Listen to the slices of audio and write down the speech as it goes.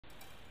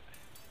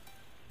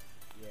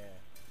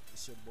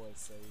It's your boy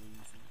so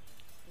Weezy.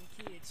 And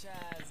Kid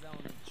Chize on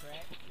the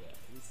track. Yeah,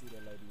 we see the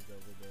ladies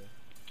over there.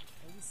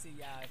 And we see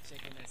y'all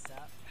checking us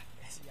out.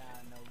 As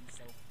y'all know, we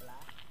so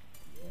fly.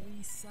 Yeah.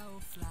 We so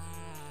fly.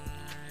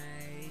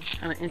 What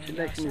kind of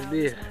introduction is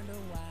this?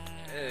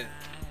 Yeah.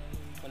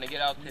 When they get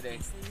out today,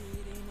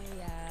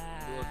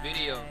 do a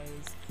video.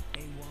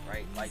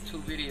 Right? Like 2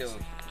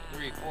 videos,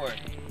 3, 4.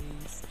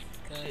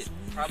 Shit,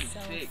 probably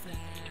 6.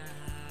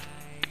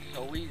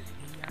 So easy.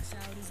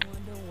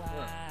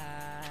 Look.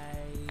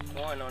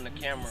 Going on the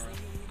camera.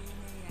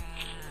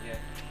 Yeah.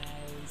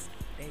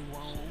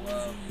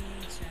 So,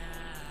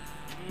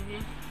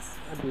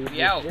 I do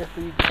we out. Just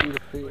so you can see the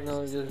fit, you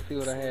know, just to see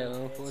what I had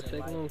on for a second, you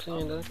know what I'm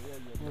saying, though?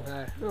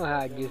 You know how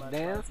it gets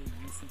down.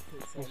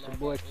 It's your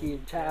boy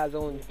Kid Chize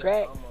on the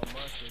track.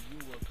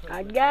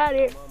 I got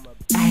it.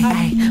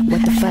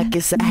 What the fuck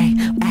is up?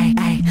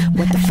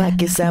 What the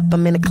fuck is up?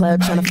 I'm in the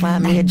club tryna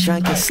find me a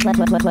drunken slut.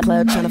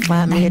 Club tryna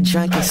find me a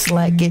drunken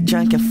slut. Get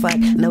drunk and fuck.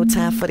 No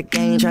time for the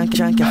game. Drunk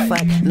and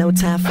fuck. No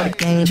time for the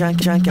game.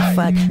 Drunk and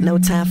fuck. No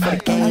time for the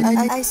game.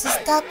 I should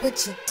stop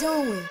what you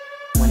doing.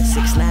 Wanna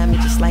 6ix9ine me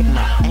just like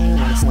my aim.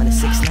 Wanna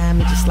 6ix9ine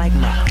me just like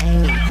my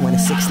aim. Wanna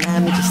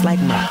 6ix9ine me just like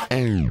my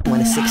aim.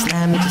 Wanna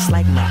 6ix9ine me just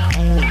like my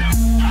aim.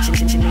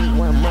 She need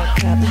one more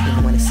cup.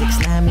 Wanna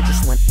 6ix9ine me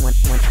just one.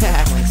 Wanna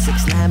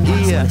 6ix9ine me.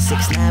 Wanna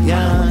 6ix9ine me.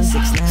 Wanna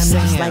 6ix9ine me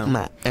just like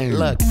my aim.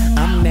 Look,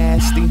 I'm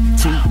nasty,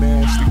 too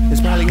nasty. It's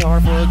probably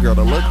hard for a girl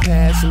to look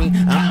past me.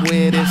 I'm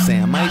with it,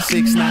 saying my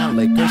 6ix9ine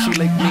lick her. She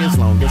lick me as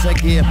long as I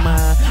get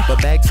mine.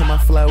 But back to my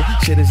flow,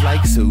 shit is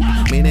like soup.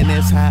 Meaning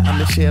it's hot, I'm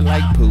the shit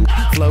like poop.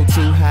 Flow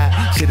too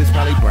hot, shit is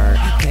probably burnt.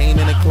 Came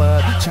in the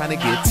club, trying to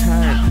get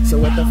turned. So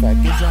what the fuck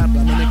is up?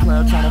 I'm in the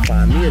club trying to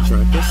find me a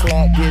drunken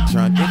slut. Get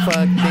drunk and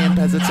fuck, then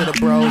pass it to the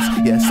bros.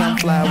 Yes, I'm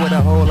fly with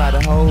a whole lot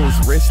of hoes.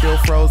 Wrist still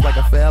froze like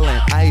I fell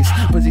in ice.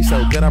 Pussy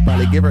so good, I'll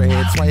probably give her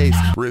head twice.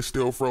 Wrist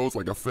still froze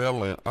like I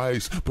fell in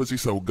ice. Pussy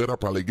so good, I'll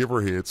probably give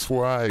her head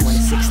twice. Wanna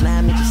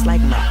 6ix9ine me just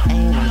like my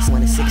aim.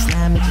 Wanna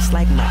 6ix9ine me just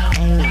like my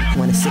aim.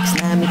 Wanna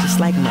 6ix9ine me just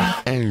like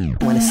my aim.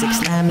 Wanna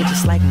 6ix9ine me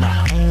just like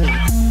my aim.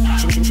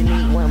 She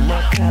need one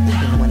more cup.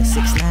 Wanna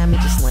 6ix9ine me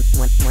just one.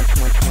 Wanna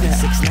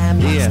 6ix9ine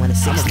me. Wanna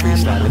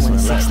 6ix9ine me. Wanna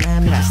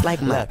 6ix9ine me just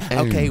like my aim.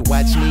 Okay,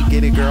 watch me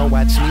get it, girl.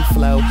 Watch me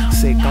flow.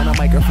 Sick on a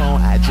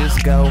microphone, I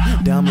just go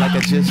dumb like I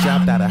just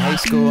dropped out of high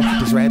school.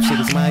 This rap shit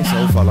is mine,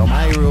 so follow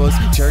my rules.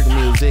 Jerk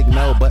music,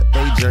 no, but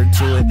they jerk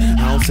to it.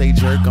 I don't say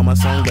jerk on my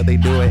song, but they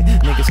do it.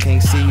 Niggas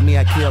can't see me,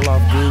 I kill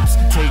off groups.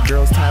 Take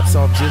girls' tops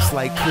off just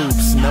like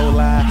coops. No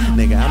lie,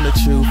 nigga, I'm the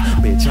truth.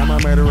 Bitch, I'm a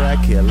murderer, I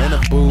kill in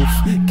a booth.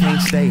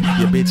 Can't stay,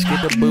 your bitch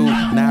get the boot.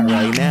 Not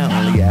right now,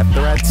 only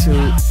after I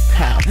toot.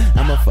 Ha,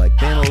 I'ma fuck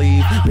then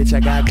leave. Bitch, I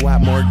got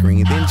guap more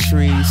green than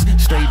trees.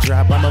 Straight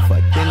drop, I'ma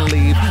fuck then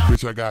leave.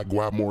 Bitch, I got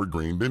guap more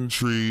green than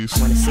trees.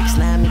 Wanna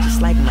 6ix9ine me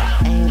just like my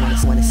aim.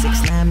 Wanna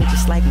 6ix9ine me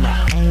just like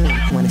my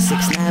aim. Wanna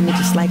 6ix9ine me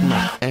just like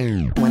my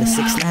aim. Wanna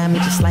 6ix9ine me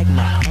just like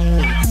my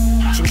aim.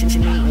 She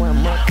need one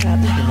more cup.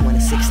 Wanna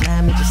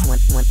 6ix9ine me just one.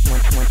 Wanna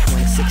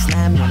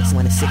 6ix9ine me.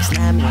 Wanna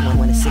 6ix9ine me.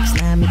 Wanna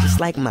 6ix9ine me just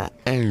like my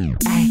aim.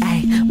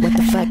 What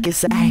the fuck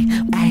is up?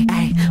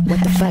 What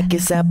the fuck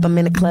is up? I'm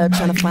in the club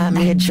tryna find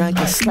me a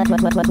drunken slut.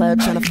 Club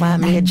tryna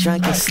find me a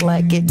drunken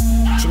slut. Get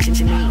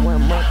she need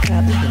one more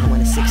cup.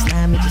 Wanna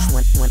 6ix9ine me just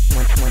one.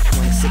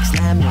 Wanna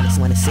 6ix9ine me.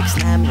 Wanna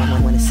 6ix9ine me.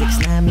 Wanna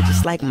 6ix9ine me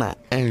just like my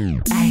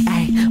aim.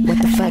 What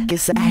the fuck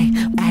is up?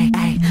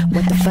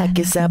 What the fuck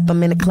is up?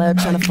 I'm in the club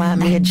tryna find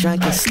me a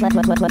drunken slut.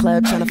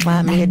 Club tryna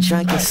find me a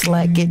drunken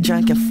slut. Get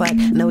drunk and fuck.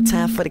 No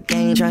time for the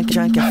game. Drunk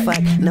and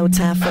fuck. No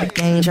time for the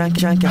game. Drunk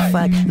and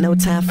fuck. No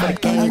time for the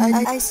game.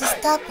 I should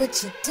stop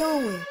what you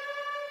doing.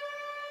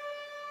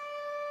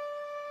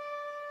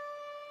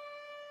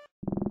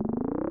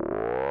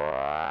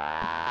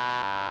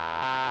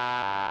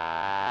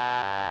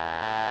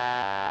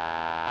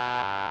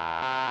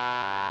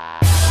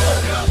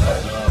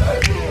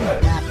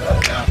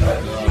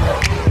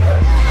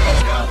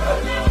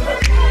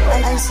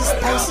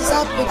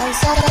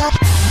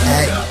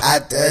 Hey, I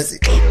does it.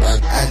 I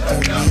do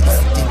me if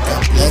you think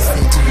I'm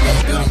bluffing. Do that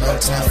booty, no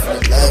time for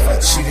the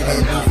love. Shoot it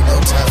and move, no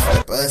time for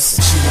the bus.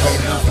 Shoot it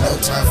and move, no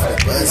time for the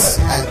bus.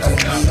 I do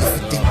me if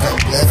you think I'm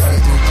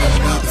bluffing. Do me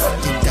if you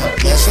think I'm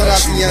bluffing. Shout out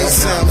to Young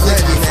Sam,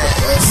 looking at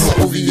us.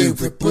 OVA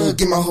Ripper,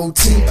 get my whole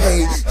team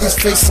paid. His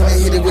face on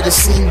hit it with a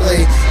seam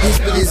blade. His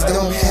bullets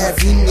don't have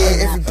him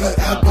yet. Every beat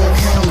I gon'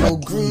 have no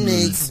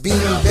grenades. Beam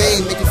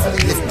bang, make it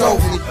fully lift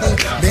off. Anything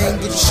bang,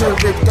 get your shirt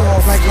ripped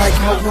off like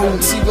Hulk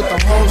Hogan. See what the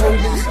Hulk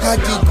Hogan? I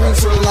get green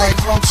so like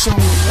Hulk show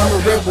me. I'm a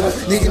rebel,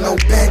 nigga no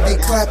back, they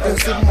clapping.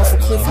 Flip him off a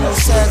cliff, no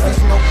size,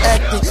 there's no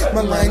acting.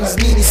 My line is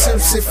meaty,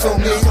 surf sit for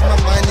me, cause my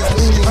mind is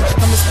leaning.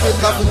 I'ma spit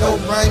lava, no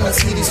rhyming.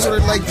 Heaty, sort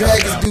of like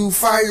dragons do,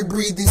 fire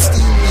breathing,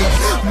 steaming.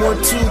 More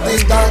to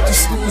than doctor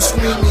school,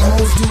 screaming.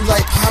 Hoes do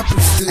like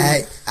hoppers do.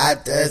 Ay, I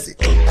does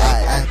it.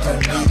 I do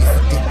me if you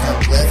think I'm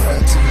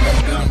bluffing. Too much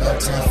booty, no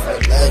time for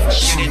the love.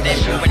 Shooting that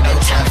moving, no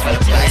time for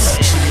the bus.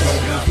 Shooting that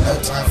moving, no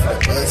time for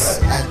the bus.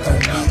 I do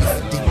me if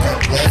you think I'm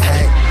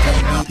bluffing.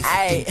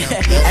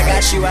 I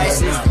got you,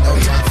 ISIS. No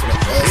time for the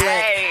bus.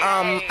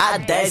 I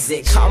does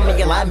it? Call me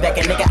a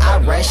linebacker, nigga, I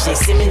rush it.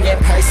 See me in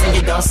person,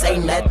 you don't say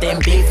nothing.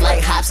 Beef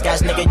like hopscotch,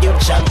 nigga, you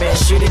jumping.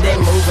 Shoot it, they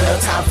moving, no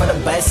time for the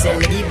bussin'.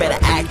 Nigga, you better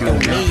act on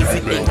me if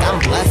you think I'm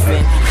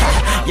bluffing.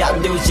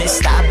 Y'all dudes just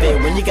stop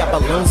it. When you got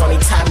balloons, only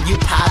time you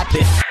pop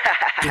it.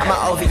 I'm an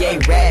OVA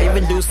rap,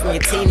 even dudes from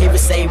your team even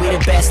say we the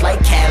best like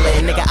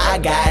Khaled. Nigga, I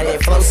got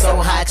it, flow so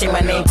high, change my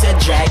name to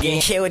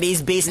Dragon. Kill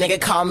these beats, nigga,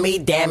 call me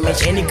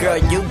Damage. Any girl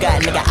you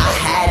got, nigga, I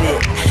had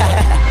it.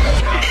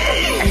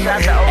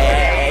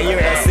 Hey, you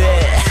that's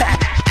it.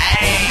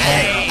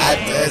 I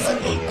does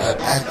it.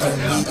 I do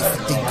me if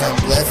you think I'm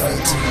bluffing.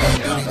 Cheating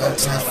ain't booty, no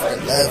time for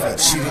the loving.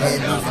 Shooting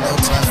ain't moving, no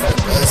time for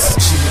the bus.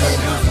 Shooting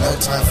ain't moving, no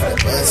time for the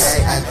bus.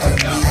 I do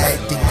me if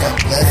you think I'm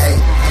bluffing.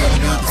 Do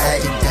me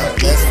if you think I'm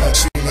bluffing.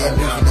 Shooting ain't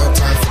moving, no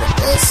time for the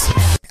bus.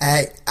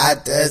 I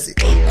does it.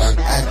 I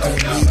do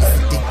me if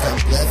you think I'm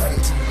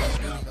bluffing.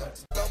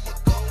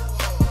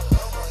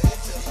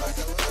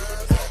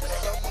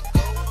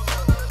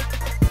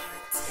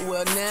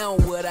 Well, now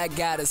what I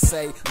gotta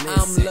say,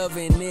 I'm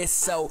loving this,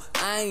 so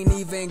I ain't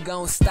even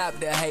gon' stop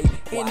the hate.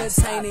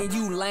 Entertaining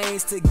you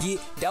lanes to get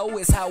dough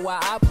is how I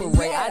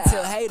operate. I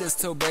tell haters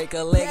to break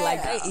a leg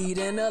like they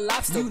eating a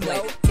lobster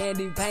plate.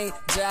 Candy paint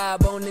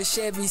job on the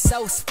Chevy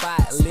so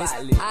spotless.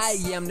 I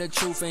am the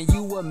truth and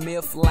you a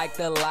myth like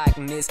the Loch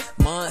Ness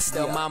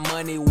Monster. My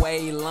money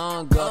way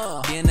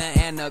longer than an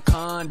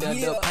anaconda.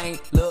 The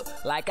paint look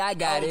like I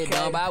got it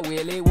done by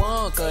Willy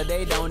Wonka.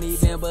 They don't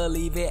even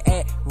believe it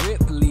at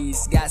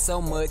Ripley's. Got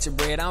so much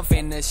bread, I'm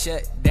finna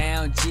shut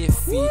down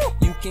Jiffy.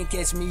 You can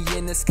catch me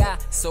in the sky,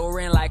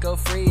 soaring like a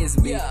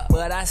frisbee.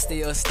 But I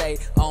still stay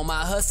on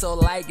my hustle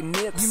like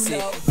Nipsey.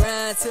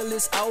 Grind till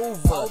it's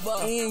over.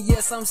 And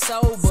yes, I'm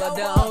sober.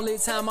 The only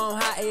time I'm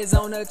high is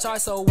on the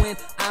chart. So when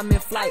I'm in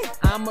flight,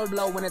 I'ma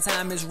blow when the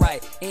time is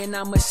right. And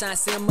I'ma shine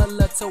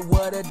similar to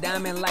what a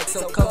diamond like.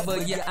 So cover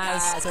your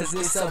eyes, cause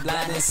it's a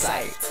blinding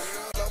sight.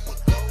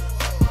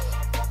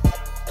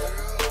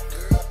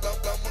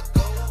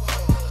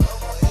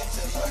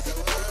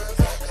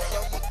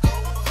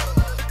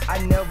 I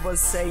never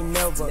say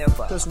never,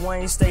 cause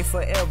Wayne stay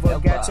forever.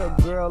 Got your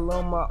girl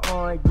on my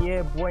arm,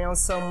 yeah, boy, I'm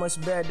so much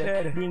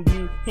better than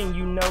you, and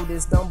you know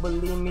this. Don't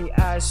believe me,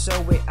 I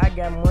show it. I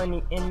got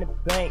money in the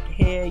bank,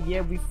 hell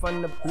yeah, we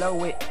finna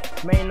blow it.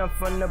 Man, I'm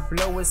finna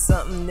blow it,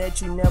 something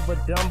that you never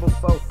done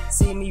before.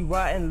 See me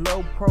riding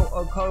low pro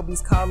or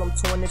Kobe's, call them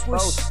 24.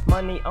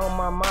 Money on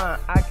my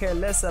mind, I care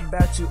less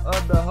about you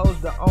other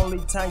hoes. The only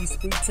time you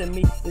speak to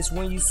me is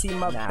when you see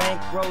my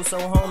bankroll. So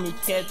homie,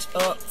 catch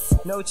up,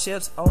 no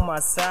chips on my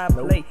side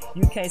plate.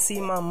 You can't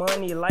see my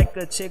money like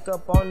a chick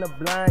up on the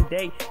blind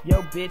date.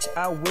 Yo bitch,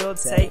 I will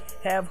take,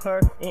 have her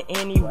in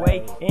any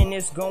way. And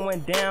it's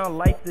going down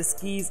like the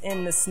skis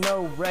in the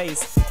snow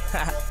race.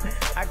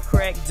 I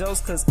crack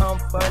jokes cause I'm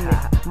funny.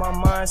 My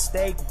mind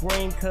stay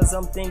green cause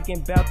I'm thinking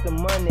about the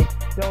money.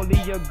 Don't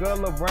leave your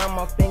girl around,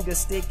 my fingers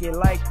sticky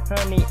like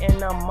honey.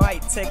 And I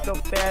might take her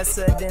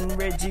faster than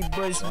Reggie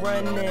Bush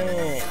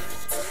running.